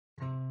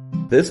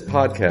This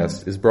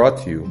podcast is brought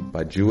to you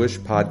by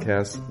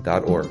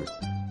JewishPodcasts.org.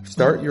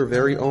 Start your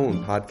very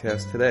own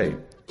podcast today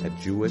at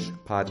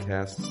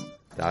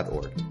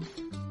JewishPodcasts.org.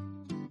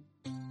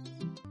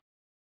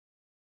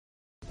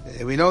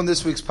 We know in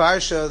this week's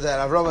parsha that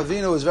Avraham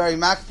Avinu was very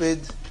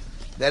makpid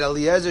that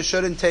Eliezer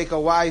shouldn't take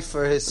a wife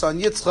for his son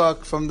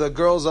Yitzchak from the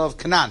girls of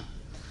Canaan.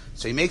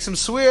 So he makes him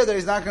swear that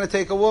he's not going to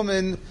take a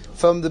woman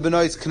from the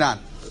Benoit Canaan.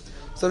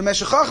 So the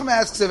Meshech Chochmah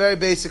asks a very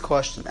basic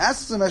question.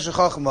 Asks the Meshech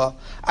Chochmah,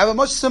 I have a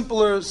much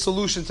simpler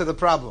solution to the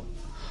problem.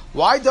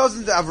 Why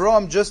doesn't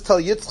Avraham just tell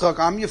Yitzchak,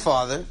 I'm your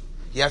father,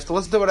 you have to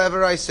listen to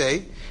whatever I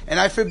say, and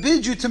I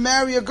forbid you to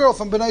marry a girl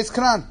from Benoit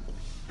Canaan?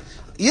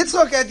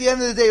 Yitzchak, at the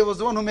end of the day, was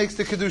the one who makes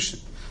the Kedushin.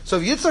 So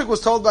if Yitzchak was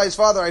told by his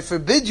father, I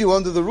forbid you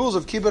under the rules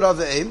of Kibbud Av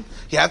V'Eim,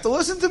 you have to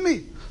listen to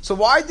me. So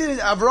why didn't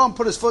Avraham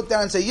put his foot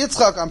down and say,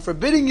 Yitzchak, I'm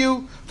forbidding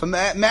you from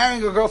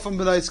marrying a girl from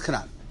Benoit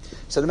Canaan?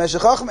 So the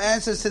Meshech Chochmah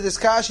answers to this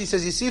kash. He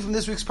says, you see from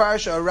this week's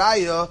parasha a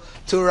raya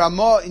to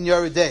Ramah in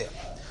Yeridea.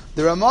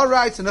 The Ramah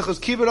writes in Nechos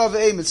Kibbud Av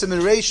V'Eim, it's in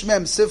Reish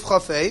Mem Siv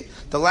Chafei,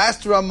 the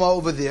last Ramah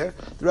over there.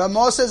 The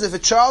Ramah says if a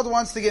child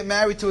wants to get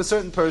married to a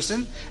certain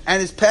person,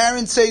 and his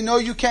parents say, no,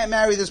 you can't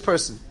marry this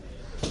person.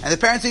 And the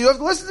parents say, you have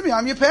to listen to me,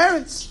 I'm your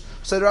parents.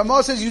 So the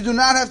Ramah says, you do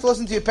not have to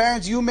listen to your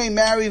parents, you may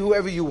marry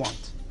whoever you want.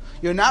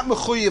 You're not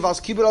mechuyev as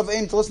kibbud av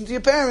v'eim to listen to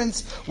your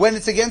parents when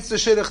it's against the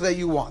shidduch that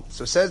you want.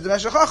 So says the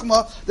Meshech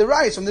Chochmah, the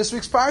rise from this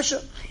week's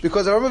parsha,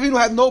 because Avraham Avinu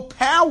had no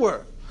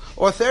power,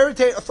 or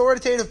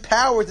authoritative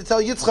power to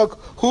tell Yitzchak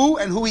who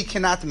and who he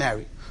cannot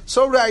marry.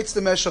 So writes the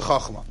Meshech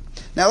Chochmah.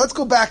 Now let's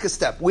go back a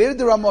step. Where did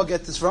the Ramah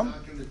get this from?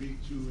 Not going to be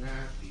too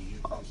happy.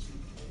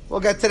 We'll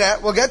get to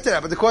that.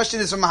 But the question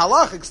is from a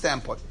halachic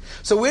standpoint.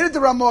 So where did the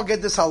Ramah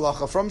get this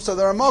halacha from? So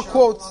the Ramah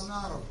quotes.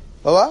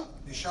 What?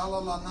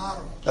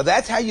 Now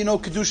that's how you know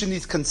Kedusha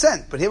needs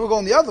consent. But here we're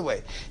going the other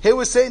way. Here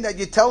we're saying that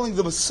you're telling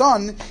the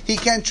son he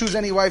can't choose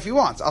any wife he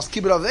wants. I'll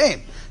keep it of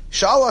aim.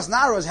 Shalas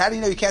Naros, how do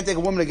you know you can't take a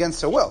woman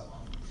against her will?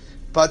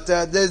 But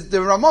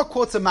the Ramah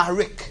quotes a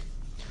Maharik.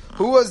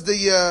 Who was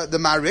the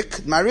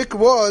Maharik? Maharik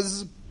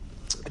was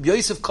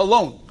Yosef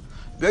Cologne.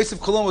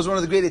 Yosef Cologne was one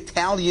of the great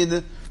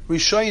Italian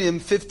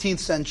Rishonim, 15th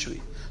century.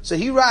 So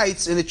he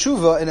writes in a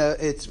tshuva,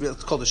 it's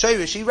called a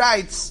Sheirish, he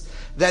writes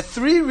that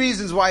 3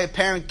 reasons why a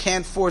parent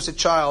can't force a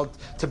child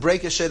to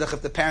break a shidduch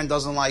if the parent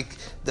doesn't like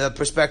the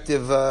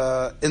prospective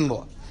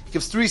in-law. He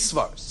gives 3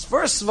 svaras.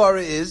 First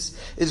svara is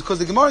because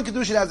the Gemara in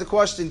Kedushin has the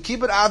question,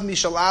 Kibbud av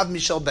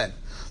mishal ben.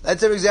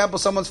 Let's say, for example,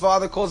 someone's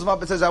father calls him up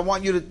and says, I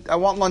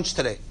want lunch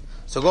today.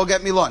 So go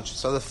get me lunch.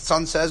 So the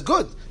son says,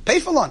 good, pay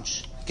for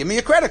lunch. Give me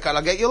your credit card,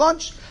 I'll get you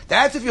lunch.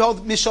 That's if you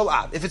hold Mishal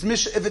Av. If it's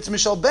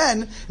Mishal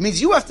Ben, it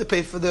means you have to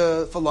pay for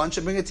lunch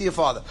and bring it to your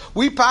father.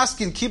 We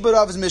paskin Kibbud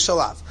Av is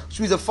Mishal Av, which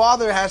means the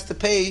father has to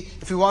pay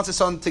if he wants his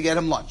son to get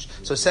him lunch.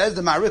 So says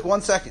the Marik,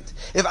 1 second.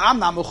 If I'm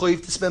not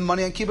mechuyev to spend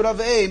money on Kibbud Av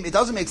V'Eim, it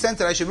doesn't make sense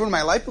that I should ruin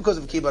my life because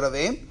of Kibbud Av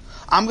V'Eim.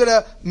 I'm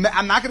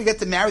not gonna get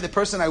to marry the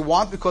person I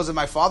want because of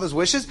my father's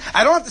wishes.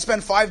 I don't have to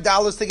spend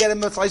 $5 to get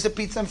him a slice of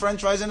pizza and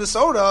French fries and a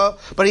soda,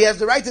 but he has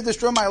the right to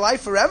destroy my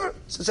life forever.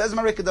 So says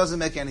Marik, it doesn't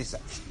make any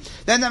sense.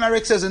 Then the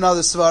Marik says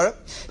another svara.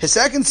 His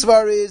second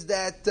svara is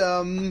that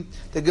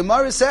the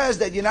Gemara says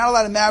that you're not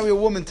allowed to marry a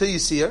woman till you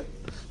see her,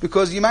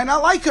 because you might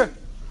not like her.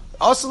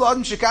 You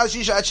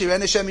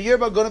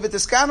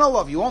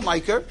won't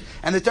like her,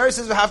 and the Torah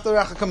says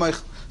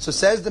so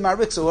says the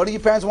Marik, so what do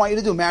your parents want you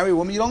to do? Marry a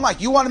woman you don't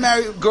like. You want to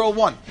marry girl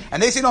 1.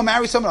 And they say, no,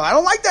 marry someone else. I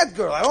don't like that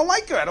girl. I don't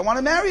like her. I don't want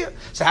to marry her.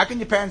 So how can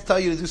your parents tell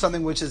you to do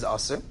something which is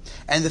asur?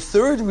 And the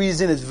third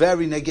reason is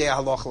very negei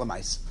halach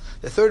l'mais.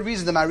 The third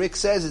reason the Marik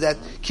says is that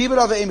Kibbud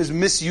Av V'Eim is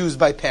misused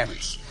by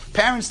parents.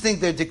 Parents think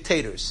they're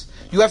dictators.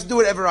 You have to do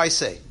whatever I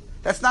say.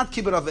 That's not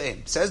Kibbud Av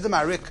V'Eim. Says the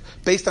Marik,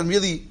 based on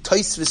really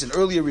Tosfos and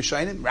earlier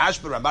Rishonim,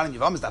 Rashba, Ramban, and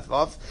Yevam,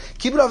 Dafvav.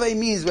 Kibbud Av V'Eim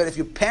means that if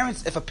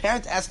a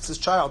parent asks his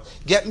child,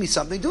 get me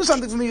something, do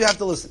something for me, you have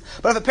to listen.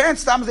 But if a parent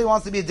stops and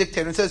wants to be a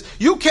dictator and says,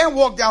 you can't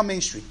walk down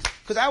Main Street,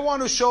 because I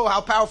want to show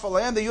how powerful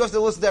I am, that you have to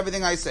listen to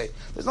everything I say.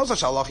 There's no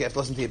such halach, you have to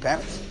listen to your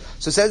parents.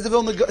 So says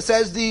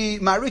the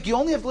Marik, you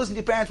only have to listen to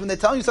your parents when they're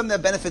telling you something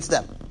that benefits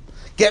them.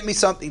 Get me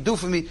something, do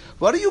for me.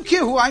 What do you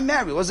care who I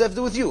marry? What does that have to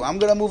do with you? I'm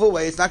going to move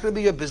away. It's not going to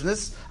be your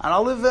business, and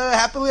I'll live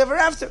happily ever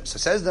after. So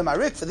says the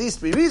Marik, for these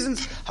 3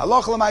 reasons,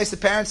 halach l'mais, the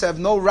parents have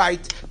no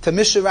right to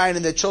mishrayin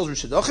in their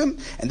children's shidduchim,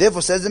 and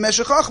therefore says the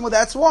Meshech Chochmah,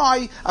 that's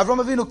why Avraham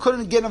Avinu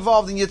couldn't get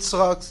involved in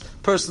Yitzchak's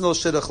personal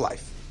shidduch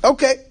life.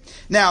 Okay.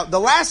 Now, the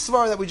last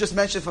svara that we just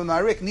mentioned from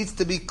Marik needs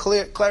to be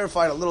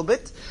clarified a little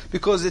bit,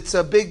 because it's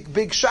a big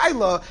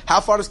shaila.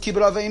 How far does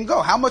Kibbud Av V'Eim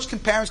go? How much can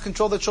parents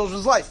control their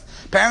children's life?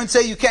 Parents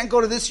say, you can't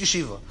go to this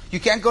yeshiva, you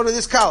can't go to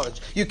this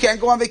college, you can't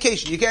go on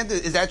vacation, you can't do.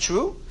 Is that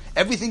true?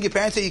 Everything your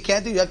parents say you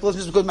can't do, you have to listen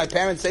just because my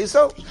parents say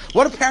so?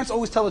 What do parents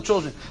always tell the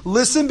children?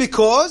 Listen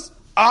because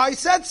I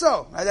said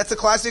so. That's a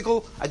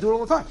classical, I do it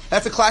all the time.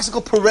 That's a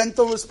classical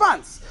parental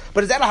response.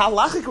 But is that a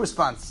halachic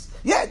response?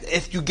 Yeah,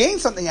 if you gain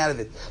something out of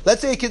it.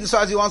 Let's say a kid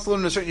decides he wants to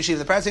learn in a certain yeshiva.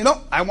 The parents say,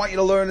 no, I want you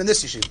to learn in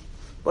this yeshiva.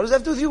 What does that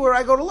have to do with you where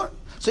I go to learn?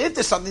 So if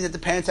there's something that the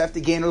parents have to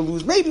gain or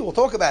lose, maybe we'll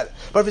talk about it.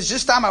 But if it's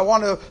just time I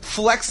want to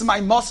flex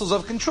my muscles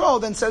of control,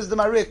 then says the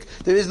Marik,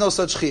 there is no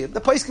such chiyuv.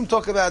 The place can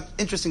talk about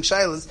interesting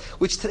shaylas,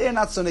 which today are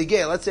not so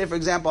negay. Let's say, for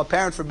example, a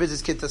parent forbids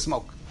his kid to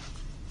smoke.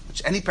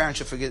 Which any parent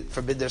should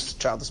forbid their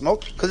child to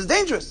smoke, because it's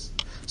dangerous.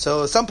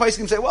 So some place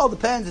can say, well, it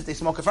depends if they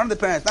smoke in front of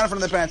the parents, not in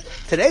front of the parents.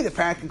 Today the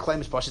parent can claim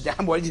his pasha,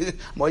 I'm worried you're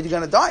going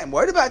to die. I'm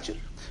worried about you.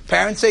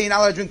 Parents say you're not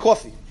allowed to drink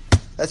coffee.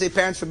 Let's say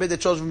parents forbid their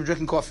children from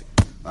drinking coffee.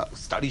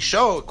 Studies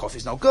show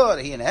coffee's no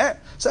good, he and her.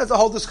 So that's a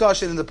whole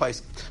discussion in the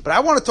place. But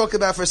I want to talk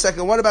about for a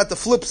second, what about the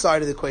flip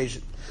side of the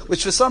equation,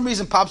 which for some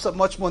reason pops up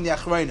much more in the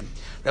Achrayim.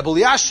 Rebbe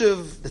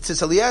Yashiv, the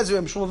Tzitz Eliezer,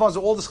 and Shmuel Vaz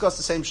all discuss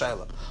the same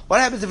shayla. What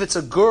happens if it's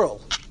a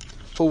girl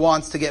who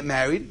wants to get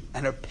married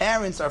and her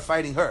parents are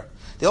fighting her?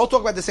 They all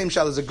talk about the same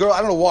shayla. There's a girl, I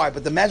don't know why,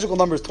 but the magical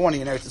number is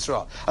 20 in Eretz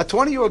Yisrael. A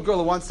 20-year-old girl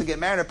who wants to get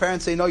married, her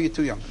parents say, no, you're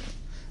too young.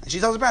 And she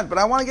tells her parents, but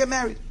I want to get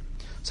married.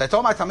 So I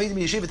told my Talmidim in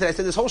Yeshiva today, I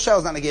said, this whole shayla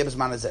is not negay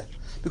b'zman hazeh.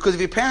 Because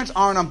if your parents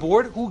aren't on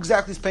board, who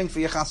exactly is paying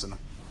for your chasana?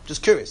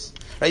 Just curious.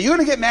 Right? You're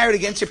going to get married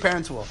against your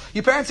parents' will.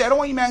 Your parents say, I don't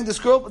want you marrying this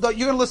girl, but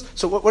you're going to listen.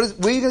 So where are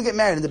you going to get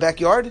married? In the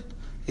backyard?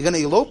 You're going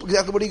to elope?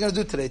 Exactly what are you going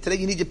to do today? Today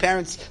you need your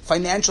parents'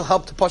 financial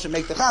help to push and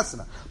make the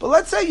chasana. But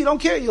let's say you don't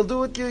care. You'll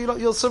do it.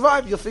 You'll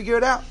survive. You'll figure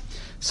it out.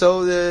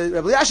 So the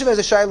Rebbe Yashiv has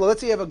a shayla.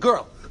 Let's say you have a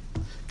girl.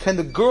 Can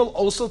the girl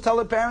also tell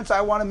her parents, I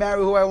want to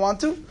marry who I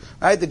want to?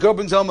 Right? The girl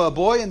brings home a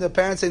boy, and the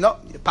parents say, no,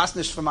 you're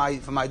pasnish for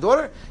my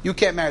daughter. You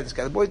can't marry this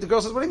guy. The girl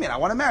says, what do you mean? I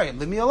want to marry him.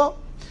 Leave me alone.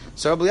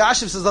 So Rabbi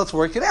Yashiv says, let's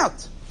work it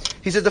out.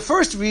 He said, the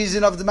first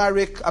reason of the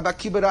Marik, Abak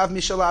Kibarav,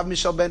 Mishalav,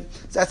 Mishal Ben,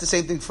 that's the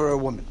same thing for a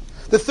woman.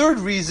 The third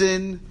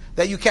reason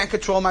that you can't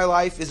control my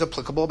life is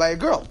applicable by a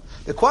girl.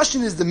 The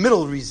question is the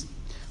middle reason.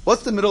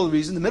 What's the middle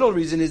reason? The middle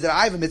reason is that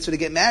I have a mitzvah to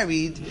get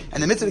married,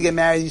 and the mitzvah to get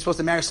married, you're supposed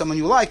to marry someone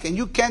you like, and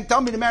you can't tell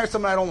me to marry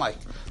someone I don't like.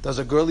 Does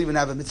a girl even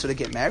have a mitzvah to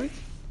get married?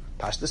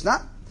 Pashtus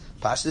not.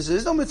 Pashtus, there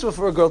is no mitzvah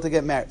for a girl to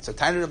get married. So,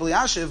 Tainer Rabbi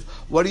Yashiv,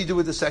 what do you do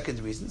with the second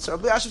reason? So,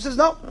 Rabbi Yashiv says,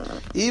 no.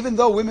 Even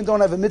though women don't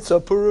have a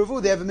mitzvah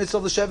puravu, they have a mitzvah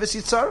of the Sheves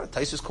Yitzhara.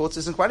 Taisus quotes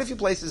this in quite a few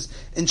places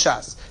in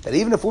Shas. That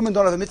even if women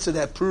don't have a mitzvah to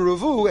have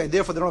puravu, and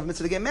therefore they don't have a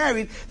mitzvah to get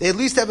married, they at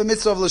least have a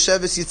mitzvah of the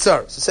Sheves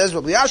Yitzhara. So, says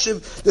Rabbi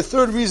Yashiv, the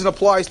third reason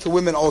applies to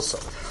women also.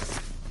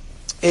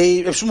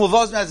 Rav Shmuel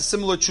Vazman has a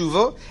similar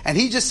tshuva, and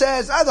he just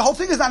says, the whole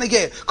thing is not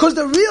negay. Because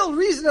the real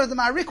reason of the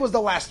Marik was the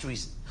last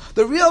reason.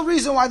 The real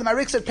reason why the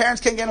Marik said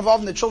parents can't get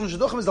involved in the children's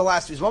Shidduchim is the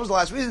last reason. What was the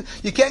last reason?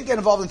 You can't get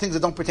involved in things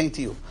that don't pertain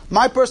to you.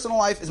 My personal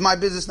life is my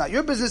business, not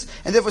your business,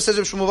 and therefore says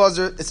Rav Shmuel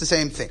Vazman, it's the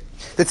same thing.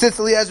 The Tzitz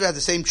Eliezer had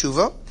the same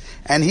tshuva,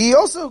 and he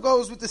also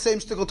goes with the same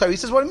shtickle Torah. He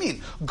says, what do you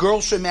mean?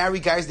 Girls should marry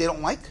guys they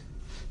don't like?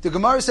 The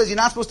Gemara says you're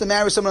not supposed to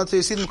marry someone until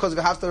you see them because of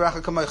hafta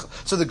racha kamecha.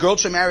 So the girl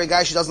should marry a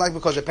guy she doesn't like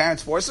because her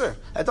parents force her?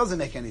 That doesn't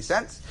make any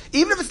sense.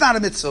 Even if it's not a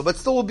mitzvah, but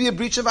still will be a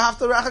breach of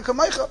hafta racha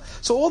kamecha.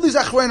 So all these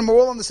achrayim are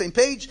all on the same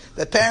page,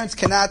 that parents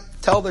cannot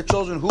tell their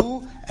children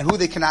who and who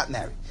they cannot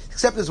marry.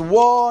 Except there's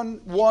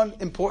one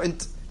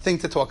important thing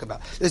to talk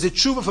about. There's a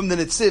tshuva from the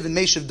Netziv in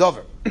Meishav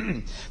Dover.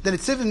 The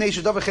Netziv in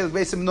Meishav Dover Chelik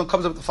Beis Simon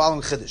comes up with the following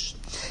chiddush.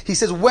 He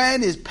says,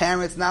 when is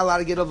parents not allowed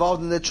to get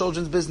involved in their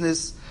children's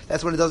business?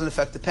 That's when it doesn't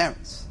affect the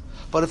parents.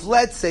 But if,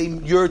 let's say,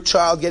 your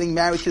child getting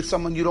married to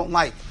someone you don't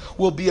like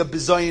will be a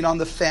bizayin on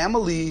the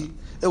family,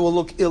 it will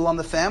look ill on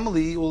the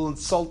family, it will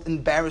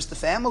embarrass the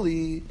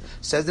family,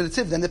 says the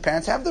Netziv, then the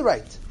parents have the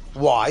right.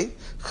 Why?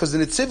 Because the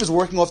Netziv is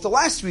working off the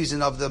last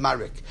reason of the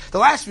Marik. The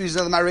last reason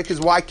of the Marik is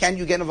why can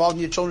you get involved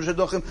in your children's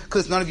Shidduchim?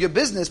 Because it's none of your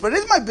business, but it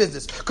is my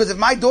business. Because if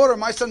my daughter or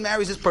my son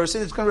marries this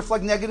person, it's going to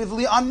reflect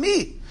negatively on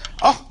me.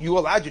 Oh, you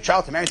allowed your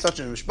child to marry such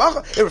a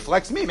mishpacha? It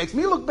reflects me, makes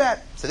me look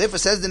bad. So therefore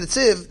says the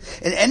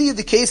Netziv, in any of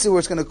the cases where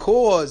it's going to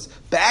cause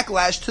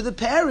backlash to the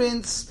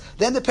parents,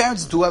 then the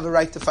parents do have a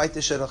right to fight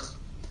the shidduch.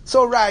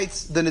 So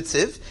writes the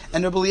Netziv,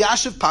 and Rabbi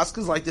Yashiv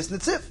Paskins like this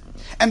Netziv.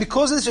 And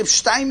because of this, Reb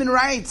Steinman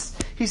writes,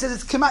 he says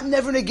it's kemat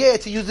never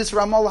negay to use this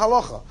Ramal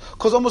halacha.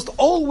 Because almost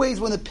always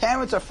when the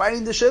parents are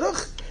fighting the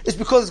shidduch, it's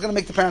because it's going to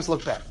make the parents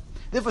look bad.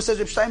 Therefore, says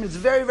Reb Steinman, it's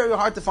very, very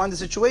hard to find a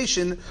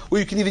situation where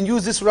you can even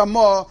use this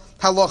Ramah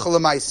halacha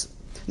l'maisa.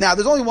 Now,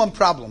 there's only one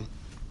problem.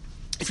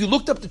 If you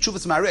looked up the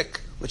Tshuvas Marik,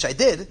 which I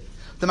did,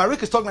 the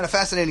Marik is talking about a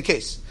fascinating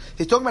case.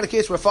 He's talking about a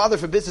case where a father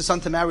forbids his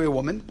son to marry a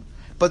woman,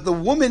 but the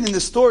woman in the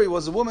story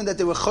was a woman that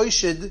they were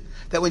choshid,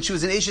 that when she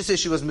was an Eishes,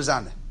 she was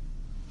mizaneh.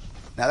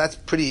 Now, that's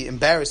pretty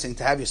embarrassing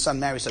to have your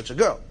son marry such a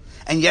girl.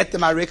 And yet the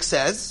Marik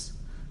says,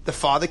 the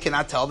father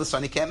cannot tell the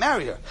son he can't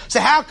marry her. So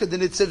how could the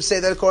Netziv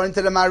say that according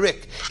to the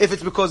Marik? If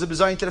it's because of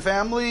bizayin to the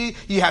family,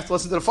 you have to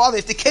listen to the father.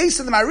 If the case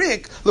of the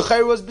Marik,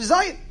 l'chayr was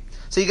bizayin.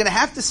 So you're going to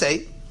have to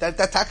say that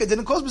taka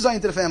didn't cause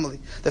bizayin to the family.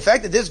 The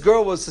fact that this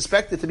girl was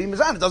suspected to be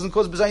mizan, it doesn't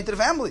cause bizayin to the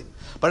family.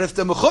 But if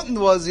the mechutin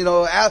was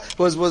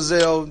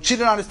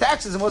cheated on his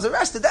taxes and was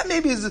arrested, that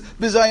maybe is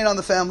bizayin on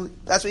the family.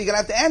 That's what you're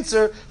going to have to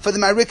answer for the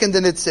Marik and the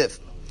Netziv.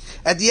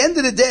 At the end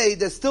of the day,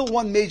 there's still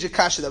one major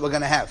kasha that we're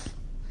going to have.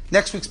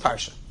 Next week's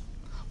parsha.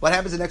 What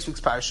happens in next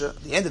week's parsha?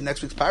 At the end of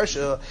next week's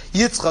parsha,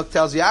 Yitzchak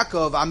tells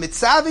Yaakov, I'm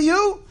mitzav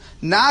you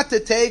not to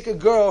take a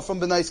girl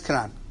from B'nai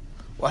Canaan.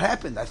 What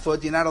happened? I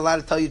thought you're not allowed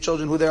to tell your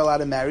children who they're allowed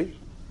to marry.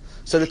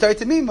 So the Torah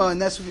Tamima in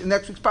next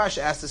week's parsha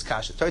asked this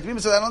kasha. Torah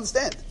Tamima said, I don't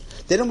understand.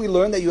 Didn't we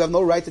learn that you have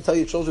no right to tell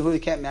your children who they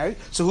can't marry?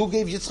 So who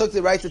gave Yitzchak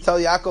the right to tell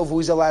Yaakov who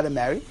he's allowed to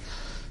marry?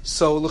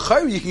 So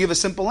l'chayr you can give a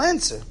simple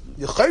answer.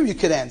 L'chayr you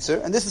could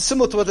answer, and this is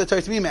similar to what the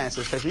Torah Tamima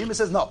answers. Torah Tamima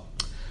says no.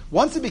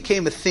 Once it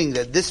became a thing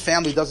that this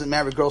family doesn't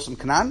marry girls from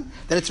Canaan,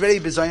 then it's already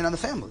bizayin on the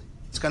family.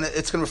 It's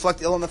gonna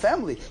reflect ill on the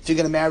family if you're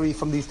gonna marry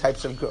from these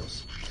types of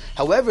girls.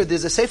 However,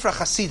 there's a Sefer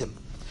Hasidim.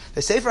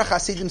 The Sefer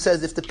Hasidim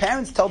says if the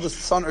parents tell the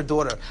son or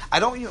daughter,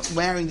 I don't want you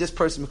marrying this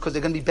person because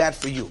they're going to be bad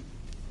for you.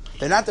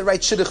 They're not the right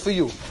shidduch for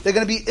you. They're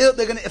going to be ill.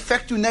 They're going to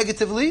affect you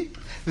negatively.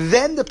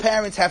 Then the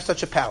parents have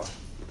such a power.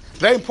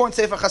 Very important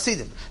Sefer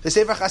Hasidim. The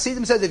Sefer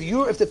Hasidim says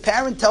if the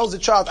parent tells the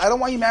child, I don't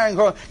want you marrying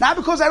her, not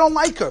because I don't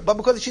like her, but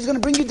because she's going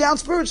to bring you down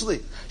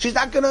spiritually. She's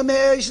not going to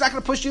marry, she's not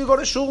going to push you to go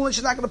to shul, and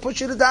she's not going to push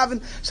you to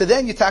daven. So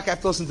then you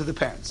have to listen to the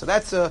parents. So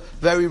that's a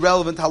very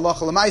relevant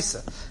halacha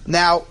l'maisa.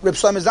 Now, Reb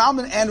Shlomo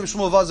Zalman and Reb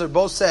Shmuel Vazar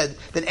both said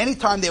that any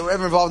time they were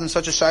ever involved in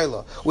such a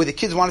shayla, where the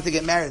kids wanted to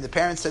get married and the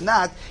parents said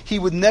not, he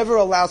would never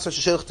allow such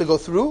a shidduch to go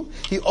through.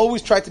 He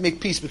always tried to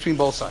make peace between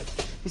both sides.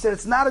 He said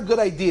it's not a good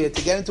idea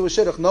to get into a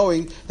shidduch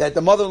knowing that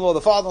the mother-in-law, the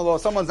father-in-law,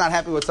 someone's not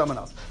happy with someone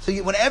else. So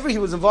whenever he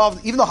was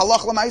involved, even though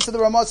halach l'maisa, the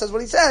Ramah says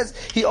what he says,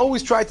 he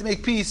always tried to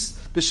make peace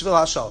b'shvil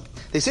hashal.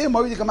 They say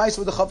Moridik HaMaisa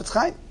with the Chafetz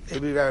Chaim.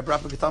 Maybe Rabbi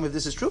Brafa could tell me if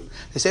this is true.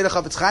 They say the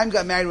Chafetz Chaim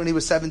got married when he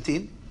was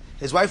 17.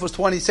 His wife was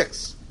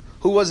 26.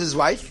 Who was his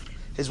wife?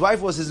 His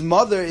wife was his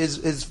mother.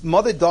 His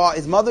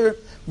mother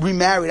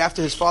remarried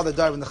after his father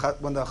died when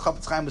the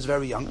Chafetz Chaim was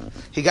very young.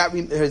 He got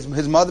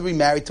his mother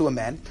remarried to a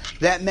man.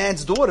 That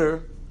man's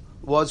daughter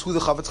was who the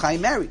Chafetz Chaim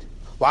married.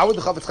 Why would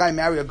the Chafetz Chaim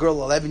marry a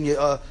girl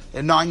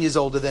 9 years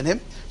older than him?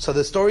 So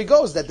the story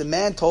goes that the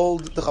man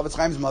told the Chafetz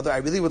Chaim's mother, I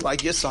really would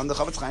like your son, the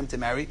Chafetz Chaim, to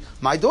marry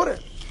my daughter.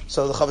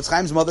 So the Chafetz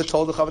Chaim's mother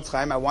told the Chafetz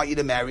Chaim, I want you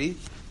to marry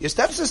your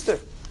stepsister.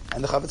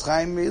 And the Chafetz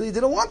Chaim really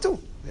didn't want to.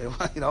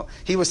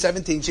 He was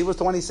 17, she was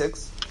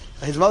 26.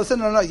 His mother said,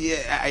 no,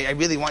 I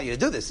really want you to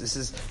do this. This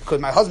is because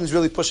my husband's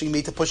really pushing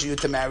me to push you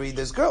to marry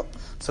this girl.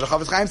 So the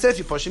Chafetz Chaim said, if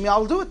you're pushing me,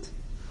 I'll do it.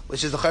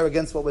 Which is the chayr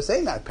against what we're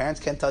saying now. Parents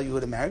can't tell you who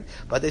to marry.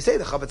 But they say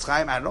the Chafetz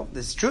Chaim, I don't know,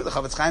 this is true, the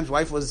Chafetz Chaim's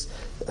wife was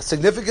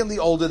significantly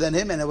older than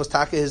him, and it was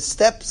Taka, his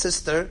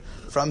stepsister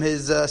from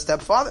his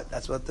stepfather.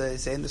 That's what they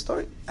say in the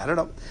story. I don't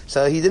know.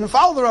 So he didn't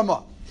follow the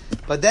Ramah.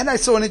 But then I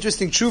saw an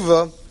interesting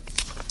tshuva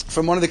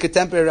from one of the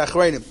contemporary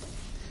Achreinim,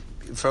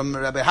 from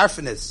Rabbi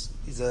Harfinis.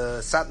 He's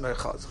a Satmar,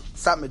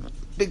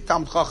 big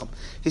Talmud Chacham.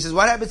 He says,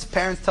 what happens if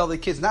parents tell their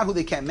kids not who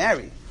they can't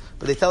marry,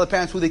 but they tell the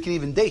parents who they can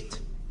even date?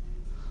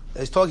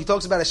 He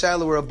talks about a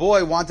shayla where a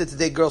boy wanted to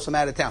date girls from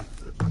out of town.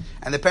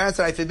 And the parents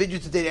said, I forbid you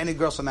to date any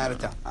girls from out of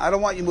town. I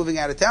don't want you moving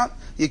out of town.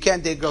 You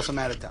can't date girls from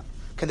out of town.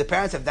 Can the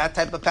parents have that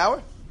type of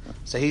power?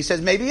 So he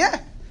says, maybe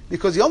yeah.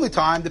 Because the only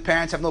time the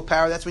parents have no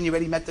power, that's when you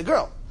already met the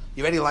girl.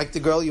 You already like the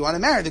girl, you want to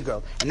marry the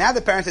girl. And now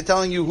the parents are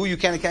telling you who you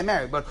can and can't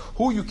marry. But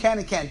who you can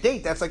and can't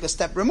date, that's like a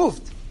step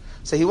removed.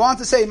 So he wanted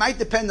to say it might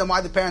depend on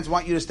why the parents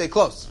want you to stay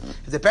close.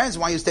 If the parents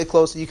want you to stay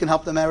close, you can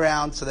help them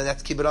around, so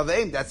that's keep it of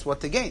aim. That's what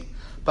to gain.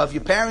 But if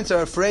your parents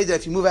are afraid that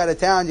if you move out of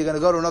town, you're going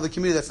to go to another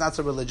community that's not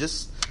so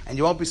religious, and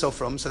you won't be so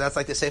frum, so that's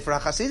like the Sefer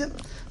HaChasidim.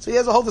 So he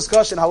has a whole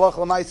discussion, halach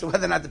l'maisa,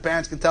 whether or not the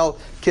parents can tell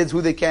kids who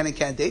they can and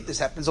can't date. This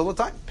happens all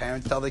the time.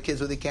 Parents tell their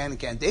kids who they can and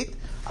can't date.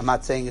 I'm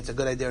not saying it's a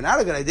good idea or not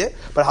a good idea,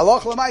 but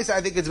halach l'maisa,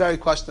 I think it's very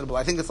questionable.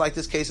 I think it's like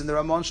this case in the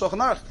Ramah and Shulchan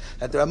Aruch,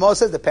 that the Ramah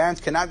says the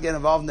parents cannot get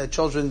involved in their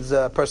children's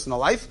personal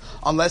life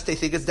unless they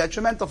think it's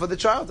detrimental for the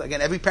child.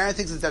 Again, every parent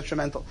thinks it's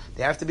detrimental.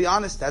 They have to be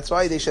honest. That's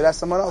why they should ask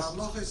someone else.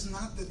 The halacha is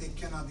not that they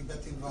cannot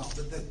get involved,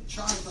 that the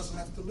child doesn't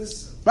have to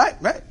listen. Right.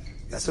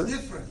 That's the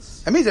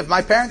difference. It means if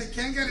my parents... They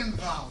can't get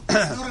involved.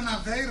 It's not an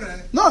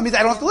aveira. No, it means I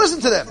don't have to listen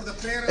to them.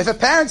 The If a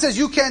parent says,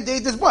 you can't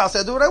date this boy, I'll say,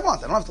 I'll do what I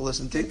want. I don't have to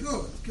listen to you.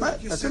 Good. Right,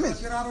 You that's said, what it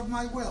means. get out of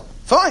my will.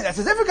 Fine, that's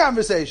a different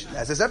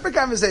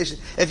conversation.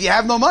 If you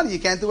have no money, you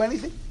can't do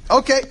anything.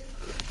 Okay.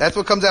 That's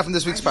what comes out from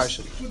this week's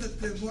parsha.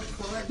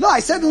 No, I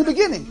said in the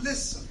beginning.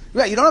 Listen.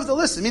 Right, you don't have to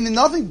listen. Meaning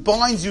nothing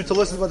binds you to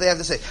listen to what they have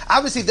to say.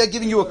 Obviously, if they're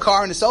giving you a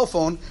car and a cell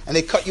phone and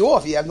they cut you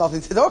off, you have nothing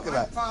to talk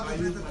about. My father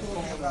never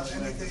told me about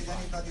anything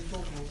anybody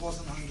told me who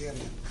wasn't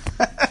Hungarian.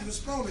 He was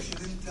Polish, he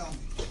didn't tell me.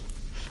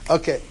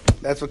 Okay,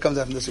 that's what comes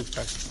out from this week's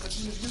parsha.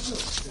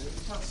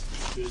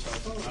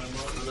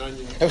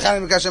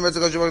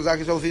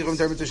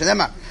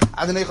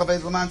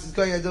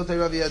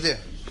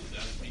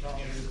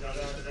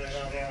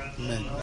 Amen.